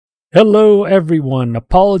Hello everyone,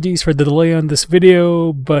 apologies for the delay on this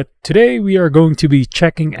video, but today we are going to be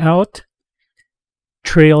checking out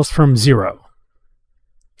Trails from Zero.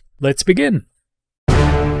 Let's begin.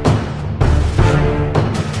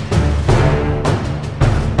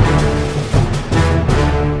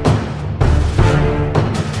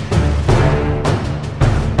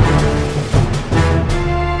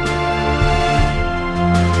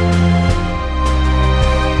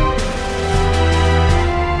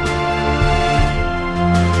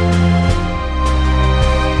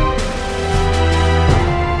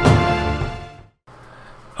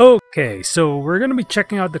 Okay, so we're going to be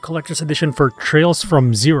checking out the collector's edition for Trails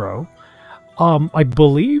from Zero. I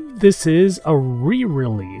believe this is a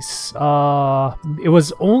re-release. It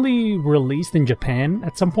was only released in Japan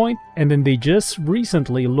at some point, and then they just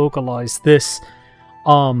recently localized this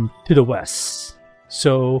to the West.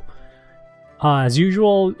 So, as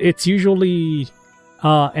usual, it's usually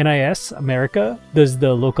NIS America does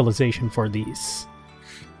the localization for these.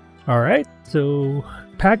 Alright, so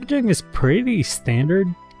packaging is pretty standard.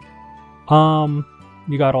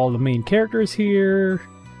 You got all the main characters here.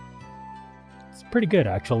 It's pretty good,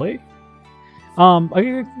 actually.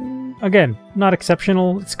 Again, not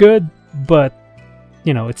exceptional. It's good, but,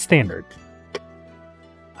 you know, it's standard.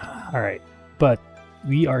 Alright, but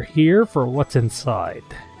we are here for what's inside.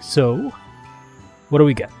 So, what do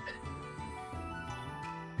we get?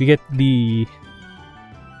 We get the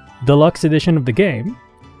deluxe edition of the game.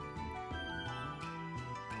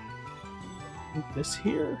 Put this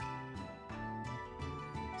here.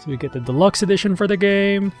 So we get the deluxe edition for the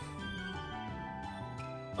game.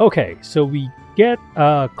 Okay, so we get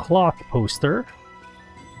a cloth poster.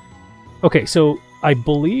 Okay, so I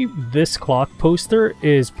believe this cloth poster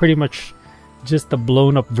is pretty much just a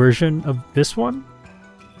blown up version of this one.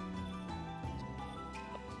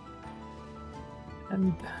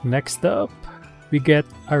 And next up, we get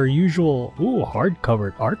our usual,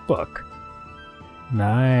 hardcover art book.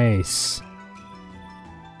 Nice.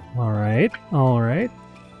 Alright, alright.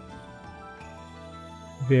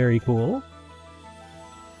 Very cool.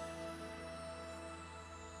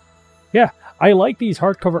 Yeah, I like these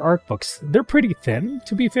hardcover art books. They're pretty thin,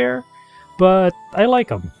 to be fair, but I like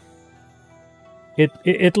them.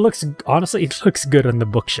 It looks, honestly, it looks good on the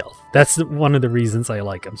bookshelf. That's one of the reasons I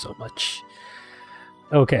like them so much.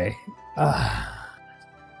 Okay.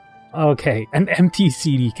 Okay, an empty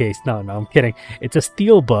CD case. No, I'm kidding. It's a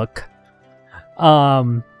steel book.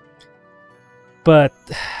 But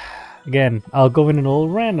again, I'll go in a little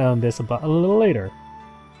rant on this about a little later.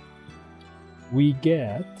 We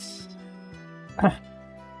get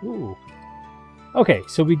ooh. Okay,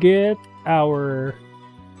 so we get our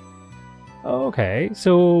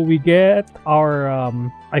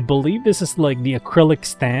I believe this is like the acrylic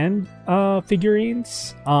stand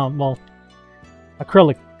figurines. Well,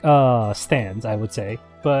 acrylic stands, I would say,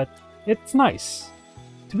 but it's nice,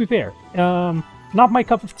 to be fair. Not my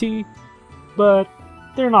cup of tea, but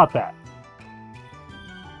they're not bad.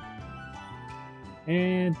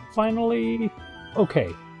 And finally, okay,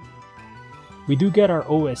 we do get our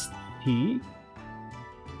OST.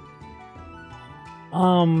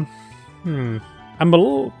 I'm a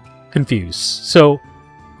little confused. So,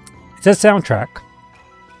 it's a soundtrack,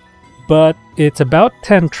 but it's about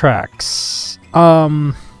 10 tracks.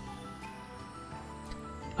 I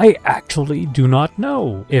actually do not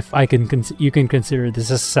know if you can consider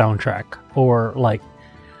this a soundtrack or like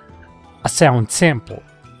a sound sample.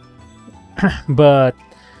 But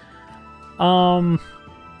you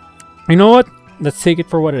know what? Let's take it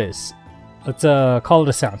for what it is. Let's call it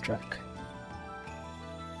a soundtrack.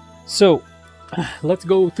 So let's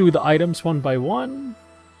go through the items one by one.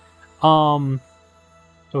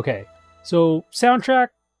 Okay. So soundtrack,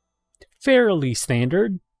 fairly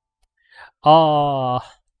standard.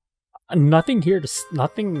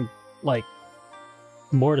 Nothing like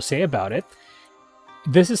more to say about it.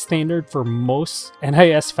 This is standard for most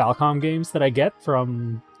NIS Falcom games that I get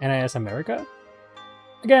from NIS America.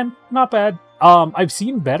 Again, not bad. I've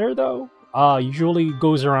seen better though. Usually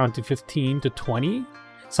goes around to 15 to 20.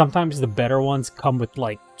 Sometimes the better ones come with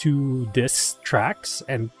like 2 disc tracks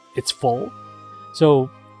and it's full.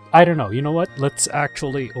 So, I don't know. You know what? Let's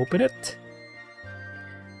actually open it.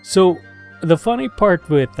 So, the funny part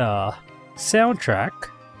with soundtrack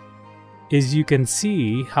is you can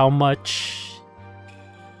see how much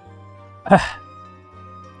of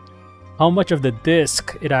the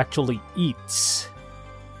disc it actually eats.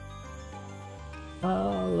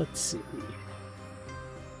 Let's see.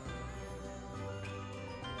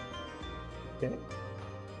 Okay.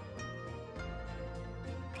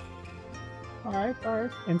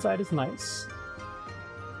 Alright. Inside is nice.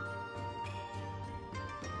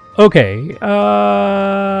 Okay,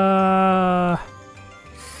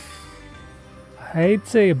 I'd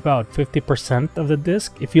say about 50% of the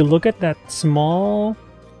disc. If you look at that small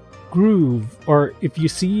groove, or if you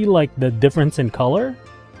see like the difference in color,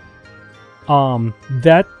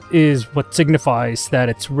 that is what signifies that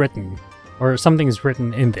it's written, or something is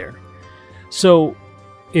written in there. So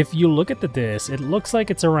if you look at the disc, it looks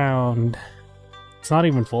like it's around, it's not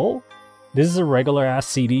even full. This is a regular ass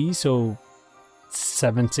CD, so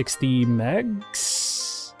 760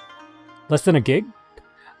 megs, less than a gig.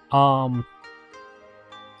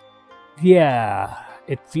 Yeah,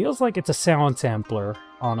 it feels like it's a sound sampler,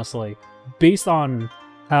 honestly, based on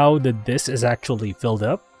how the disc is actually filled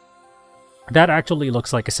up. That actually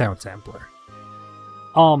looks like a sound sampler.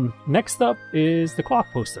 Next up is the clock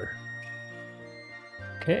poster.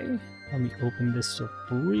 Okay, let me open this up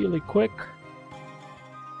really quick.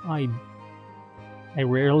 I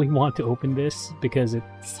rarely want to open this because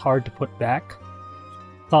it's hard to put back.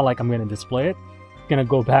 It's not like I'm gonna display it. It's gonna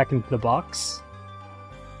go back into the box.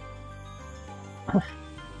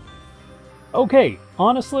 Okay,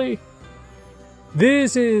 honestly,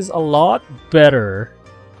 this is a lot better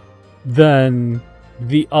than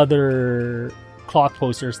the other clock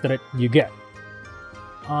posters that you get.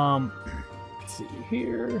 Let's see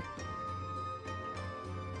here.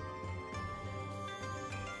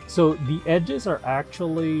 So the edges are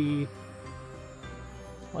actually,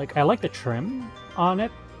 like, I like the trim on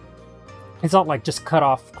it. It's not like just cut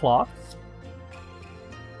off cloth.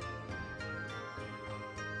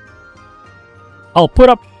 I'll put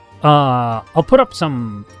up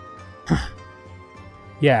some.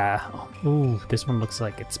 Yeah. Ooh, this one looks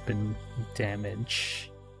like it's been damaged.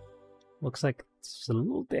 Looks like it's a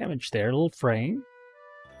little damage there, a little frame.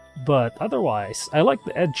 But otherwise, I like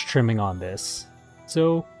the edge trimming on this.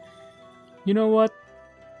 So, you know what?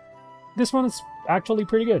 This one is actually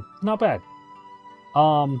pretty good. Not bad.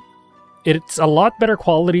 It's a lot better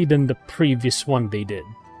quality than the previous one they did.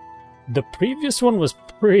 The previous one was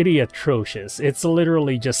pretty atrocious. It's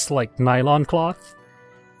literally just like nylon cloth,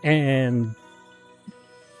 and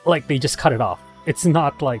like they just cut it off. It's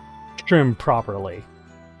not like trimmed properly.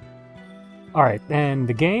 Alright, and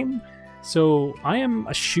the game. So I am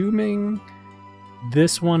assuming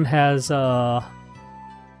this one has some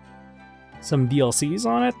DLCs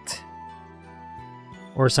on it,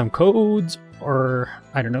 or some codes, or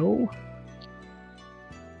I don't know.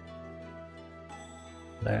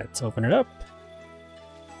 Let's open it up.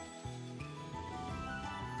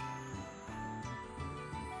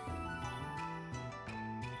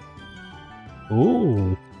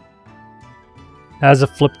 Ooh. Has a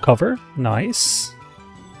flip cover. Nice.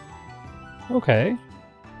 Okay.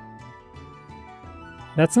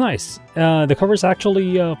 That's nice. The cover's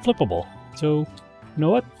actually flippable. So, you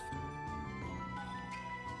know what?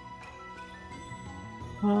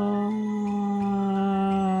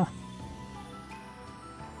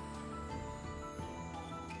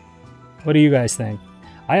 What do you guys think?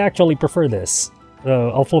 I actually prefer this.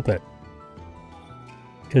 I'll flip it.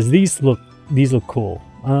 Because these look cool.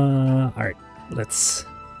 Alright, let's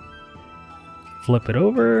flip it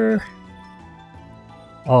over.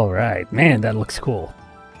 Alright, man, that looks cool.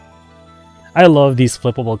 I love these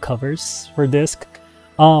flippable covers for disc.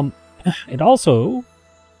 It also,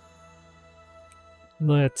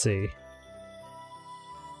 let's see.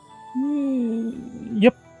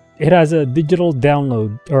 Yep, it has a digital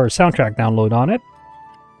download or soundtrack download on it.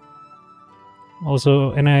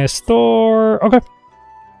 Also, NIS Store. Okay.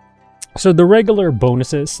 So the regular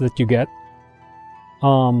bonuses that you get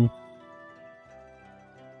from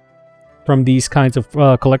these kinds of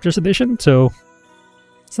collector's edition, so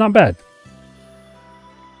it's not bad.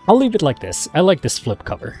 I'll leave it like this. I like this flip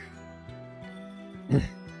cover.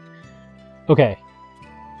 Okay.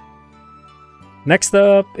 Next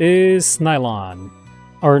up is nylon.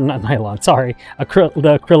 Or not nylon, sorry. The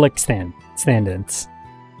acrylic stand-ins.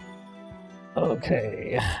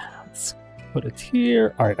 Okay. Let's put it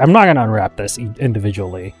here. Alright, I'm not gonna unwrap this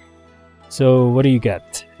individually. So what do you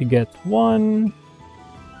get? You get 1,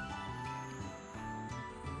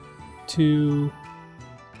 2,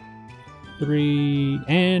 3,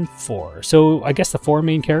 and 4. So I guess the 4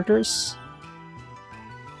 main characters.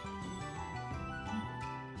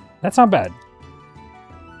 That's not bad.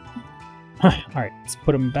 Alright, let's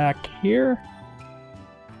put them back here.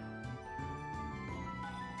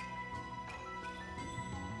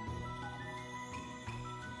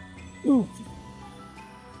 Ooh.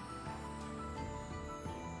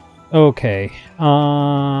 Okay.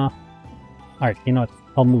 Alright, you know what?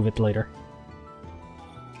 I'll move it later.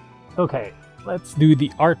 Okay, let's do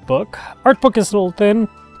the art book. Art book is a little thin.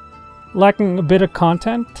 lacking a bit of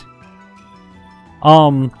content.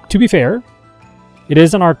 To be fair, it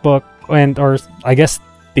is an art book, or I guess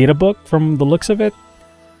data book from the looks of it.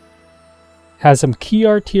 Has some key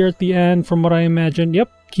art here at the end from what I imagine.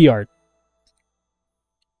 Yep, key art.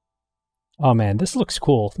 Oh man, this looks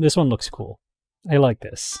cool. This one looks cool. I like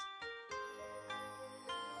this.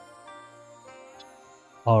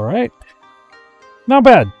 Alright. Not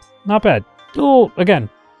bad. Not bad. Little, again,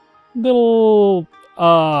 little,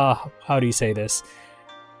 how do you say this?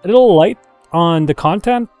 A little light on the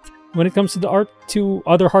content when it comes to the art, to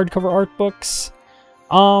other hardcover art books.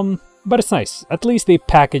 But it's nice. At least they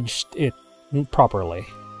packaged it properly.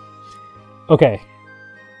 Okay.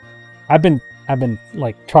 I've been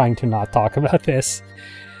like trying to not talk about this.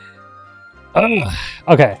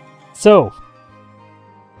 Okay. So,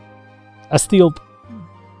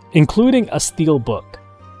 including a steel book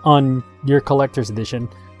on your collector's edition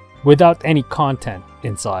without any content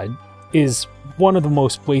inside is one of the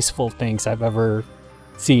most wasteful things I've ever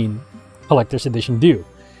seen collector's edition do.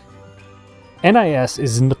 NIS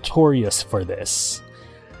is notorious for this.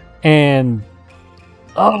 And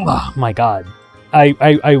oh my god.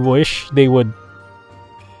 I wish they would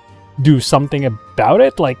do something about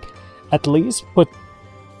it, like at least put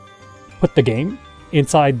the game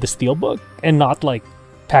inside the steelbook and not like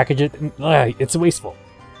package it. It's wasteful,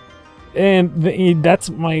 and that's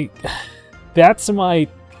my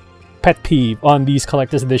pet peeve on these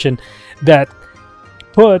collector's edition, that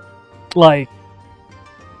put like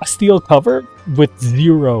a steel cover with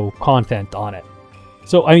zero content on it.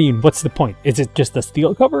 So I mean, what's the point? Is it just a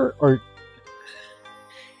steel cover? Or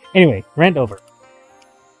anyway, rant over.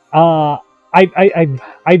 I've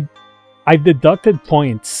deducted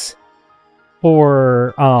points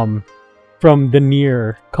for from the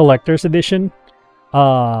NieR collector's edition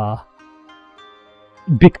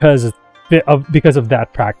because of that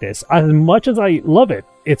practice. As much as I love it,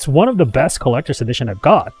 it's one of the best collector's edition I've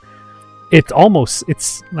got. It's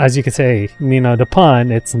as you could say, you know, the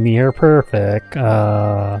pun, it's near perfect.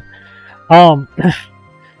 But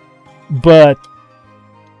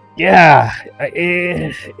yeah,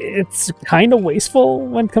 it's kind of wasteful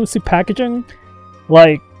when it comes to packaging.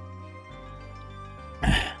 Like,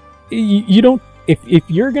 you don't, if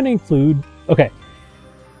you're gonna include, okay,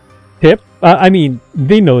 tip, I mean,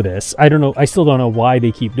 they know this. I don't know, I still don't know why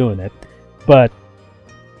they keep doing it, but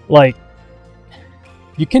like,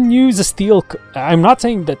 you can use a steel, I'm not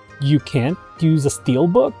saying that you can't use a steel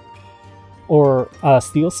book or a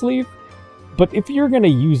steel sleeve, but if you're gonna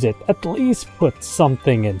use it, at least put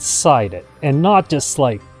something inside it, and not just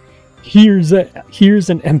like, here's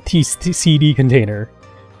an empty CD container.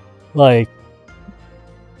 Like,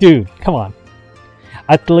 dude, come on.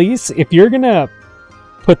 At least if you're gonna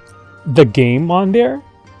put the game on there,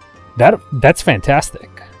 that's fantastic.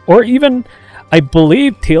 Or even, I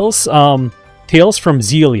believe Tales from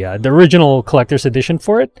Xillia, the original collector's edition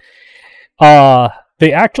for it,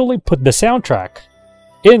 they actually put the soundtrack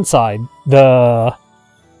inside the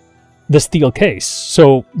steel case.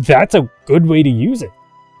 So that's a good way to use it,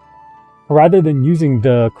 rather than using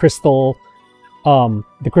the crystal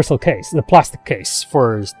case, the plastic case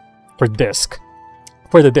for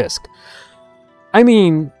the disc. I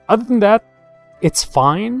mean, other than that, it's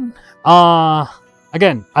fine.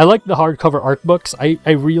 Again, I like the hardcover art books. I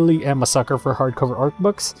really am a sucker for hardcover art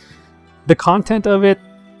books. The content of it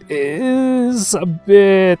is a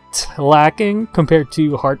bit lacking compared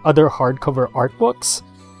to other hardcover art books,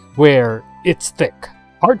 where it's thick.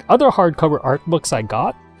 Other hardcover art books I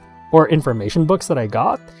got, or information books that I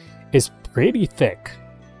got, is pretty thick.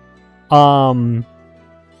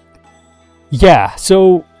 Yeah,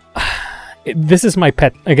 so this is my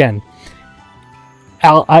pet again.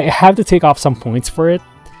 I have to take off some points for it,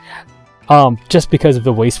 just because of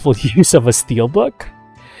the wasteful use of a steelbook.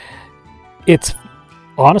 It's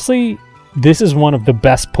honestly, this is one of the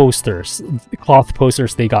best posters, cloth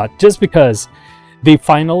posters they got, just because they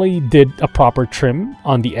finally did a proper trim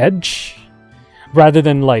on the edge, rather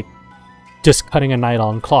than like just cutting a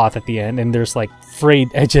nylon cloth at the end and there's like frayed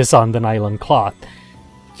edges on the nylon cloth.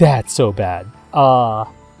 That's so bad.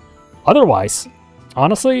 Otherwise,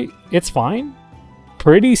 honestly, it's fine.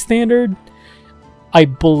 Pretty standard. I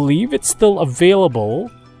believe it's still available.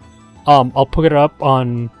 I'll put it up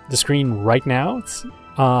on the screen right now. It's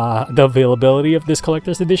the availability of this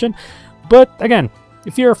collector's edition. But again,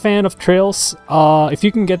 if you're a fan of Trails, if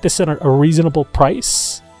you can get this at a reasonable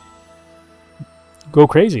price, go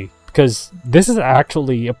crazy, because this is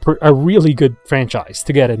actually a really good franchise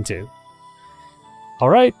to get into.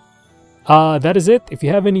 Alright, that is it. If you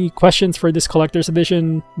have any questions for this collector's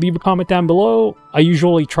edition, leave a comment down below. I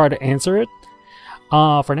usually try to answer it.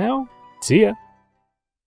 For now, See ya!